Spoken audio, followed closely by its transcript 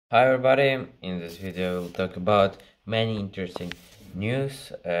Hi everybody, in this video we'll talk about many interesting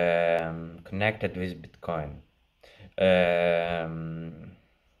news connected with Bitcoin.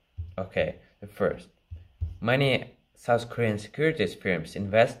 Okay, the first. Many South Korean securities firms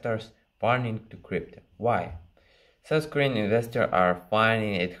investors warning to crypto. Why? South Korean investors are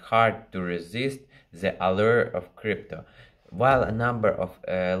finding it hard to resist the allure of crypto. While a number of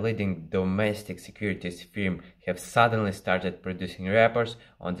leading domestic securities firms have suddenly started producing reports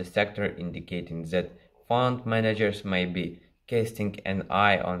on the sector indicating that fund managers may be casting an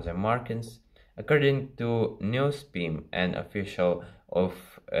eye on the markets, according to Newsbeam, an official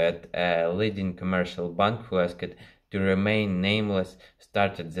at a leading commercial bank who asked to remain nameless,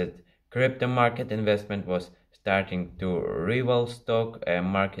 started that crypto market investment was starting to rival stock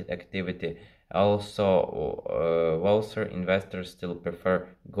market activity. Also, wealthier investors still prefer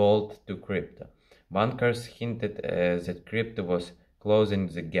gold to crypto. Bankers hinted that crypto was closing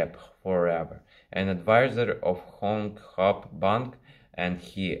the gap forever. An advisor of Hong Kong Bank and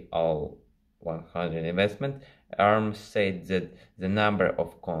he all 100 investment arms said that the number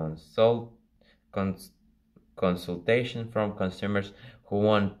of consultation from consumers who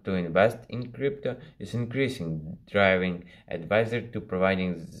want to invest in crypto is increasing, driving advisors to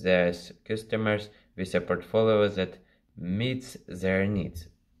providing their customers with a portfolio that meets their needs.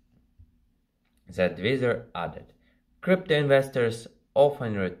 The advisor added, crypto investors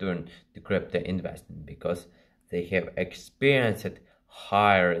often return to crypto investment because they have experienced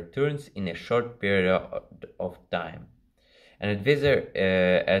higher returns in a short period of time. An advisor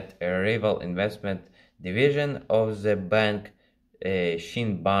at a rival investment division of the bank,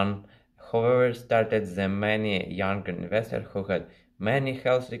 Shinban, however, started the many younger investors who had many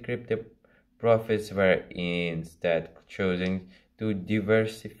healthy crypto profits were instead choosing to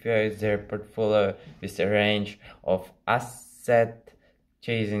diversify their portfolio with a range of asset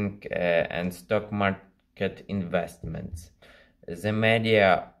chasing and stock market investments. The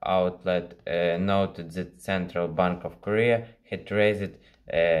media outlet noted that Central Bank of Korea had raised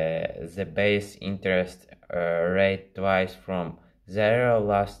the base interest rate twice from 0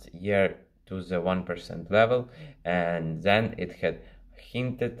 last year to the 1% level, and then it had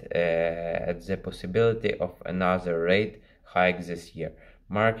hinted at the possibility of another rate hike this year.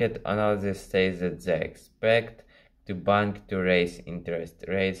 Market analysts say that they expect the bank to raise interest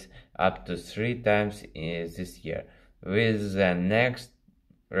rates up to 3 times this year, with the next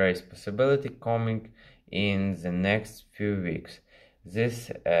raise possibility coming in the next few weeks.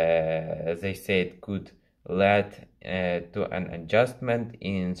 This, they said, could lead to an adjustment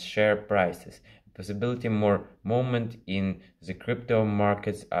in share prices, a possibility more movement in the crypto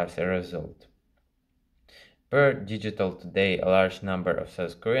markets as a result. Per Digital Today, a large number of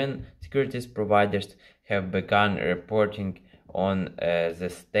South Korean securities providers have begun reporting on the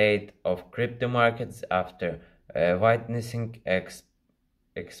state of crypto markets after witnessing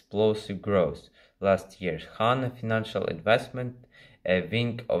explosive growth. Last year, Hana Financial Investment, a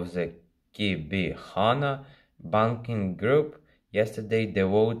wing of the KB Hana banking group, yesterday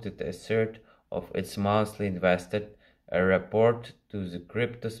devoted a third of its monthly invested report to the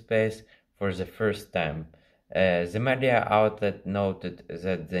crypto space for the first time. The media outlet noted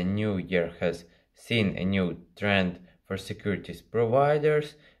that the new year has seen a new trend for securities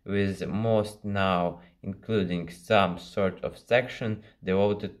providers, with most now including some sort of section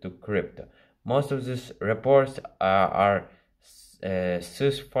devoted to crypto. Most of these reports are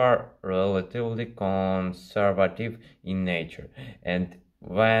thus far relatively conservative in nature, and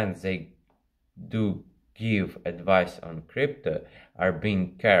when they do give advice on crypto, are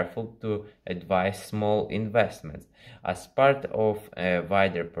being careful to advise small investments as part of a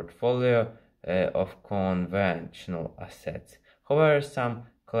wider portfolio of conventional assets. However, some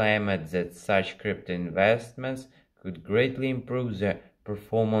claimed that such crypto investments could greatly improve the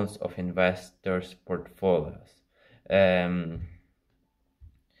performance of investors' portfolios.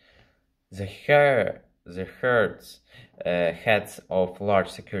 The heads of large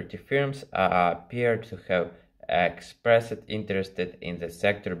security firms appear to have expressed interest in the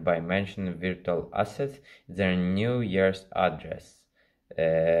sector by mentioning virtual assets in their New Year's address.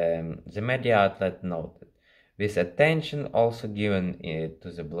 The media outlet noted, with attention also given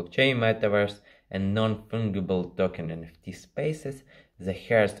to the blockchain, Metaverse, and non-fungible token NFT spaces, the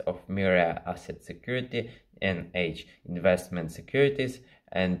heads of Mirai Asset Security, NH Investment Securities,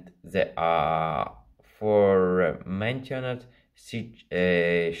 and the aforementioned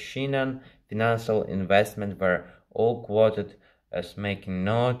Shinan Financial Investment were all quoted as making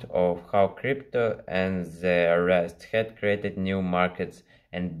note of how crypto and the rest had created new markets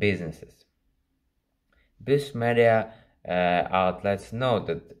and businesses. This media outlets note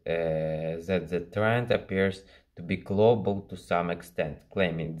that the trend appears to be global to some extent,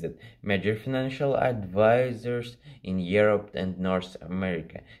 claiming that major financial advisors in Europe and North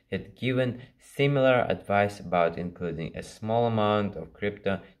America had given similar advice about including a small amount of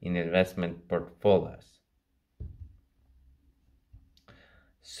crypto in investment portfolios.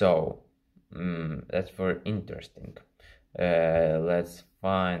 So, that's very interesting. Let's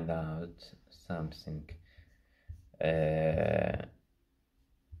find out something.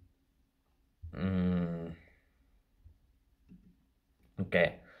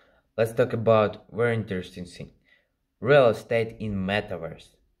 Okay, let's talk about very interesting thing. Real estate in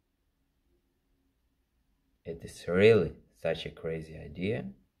Metaverse. It is really such a crazy idea.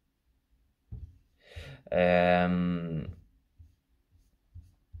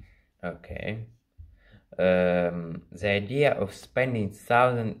 Okay. The idea of spending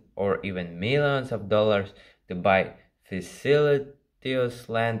thousands or even millions of dollars to buy facilities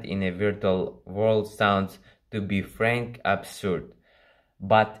land in a virtual world sounds, to be frank, absurd.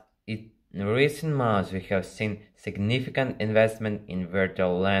 But in recent months, we have seen significant investment in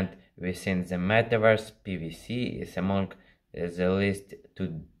virtual land within the Metaverse. PVC is among the list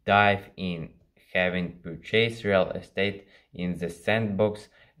to dive in, having purchased real estate in the Sandbox,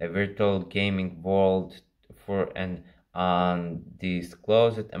 a virtual gaming world, for an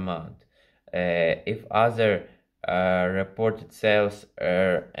undisclosed amount. If other reported sales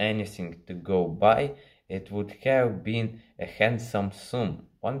are anything to go by, it would have been a handsome sum.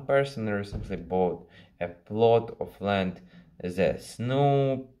 One person recently bought a plot of land. The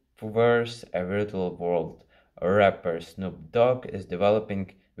Snoopverse, a virtual world rapper Snoop Dogg, is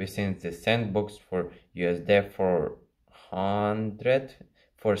developing within the Sandbox for USD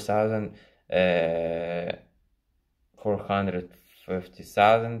 450,000.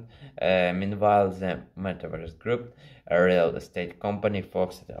 Meanwhile, the Metaverse Group, a real estate company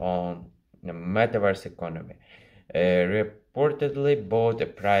focused on the Metaverse economy, reportedly bought a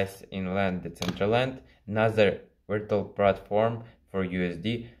price in land Decentraland, another virtual platform, for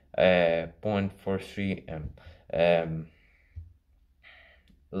USD 0.43 M.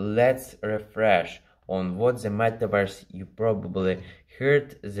 Let's refresh on what the Metaverse. You probably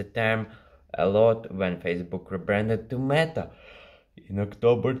heard the term a lot when Facebook rebranded to Meta in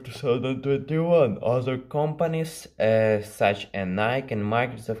October 2021. Other companies such as Nike and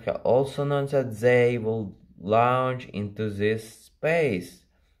Microsoft have also announced that they will launch into this space.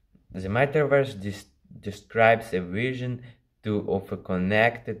 The Metaverse describes a vision of a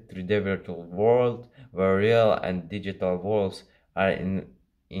connected 3D virtual world where real and digital worlds are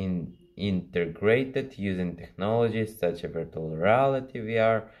integrated using technologies such as virtual reality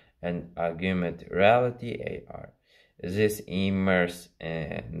 (VR) and augmented reality (AR). This immersive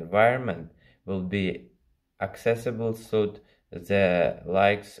environment will be accessible through the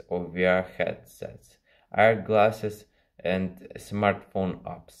likes of VR headsets, AR glasses, and smartphone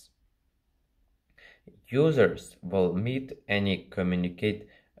apps. Users will meet and communicate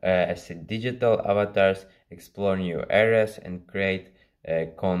as digital avatars, explore new areas, and create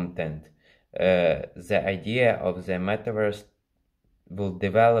content. The idea of the Metaverse will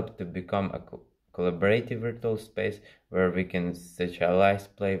develop to become a collaborative virtual space where we can socialize,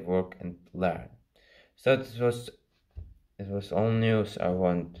 play, work, and learn. So it was all news I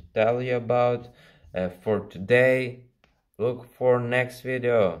want to tell you about for today. Look for next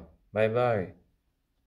video. Bye bye.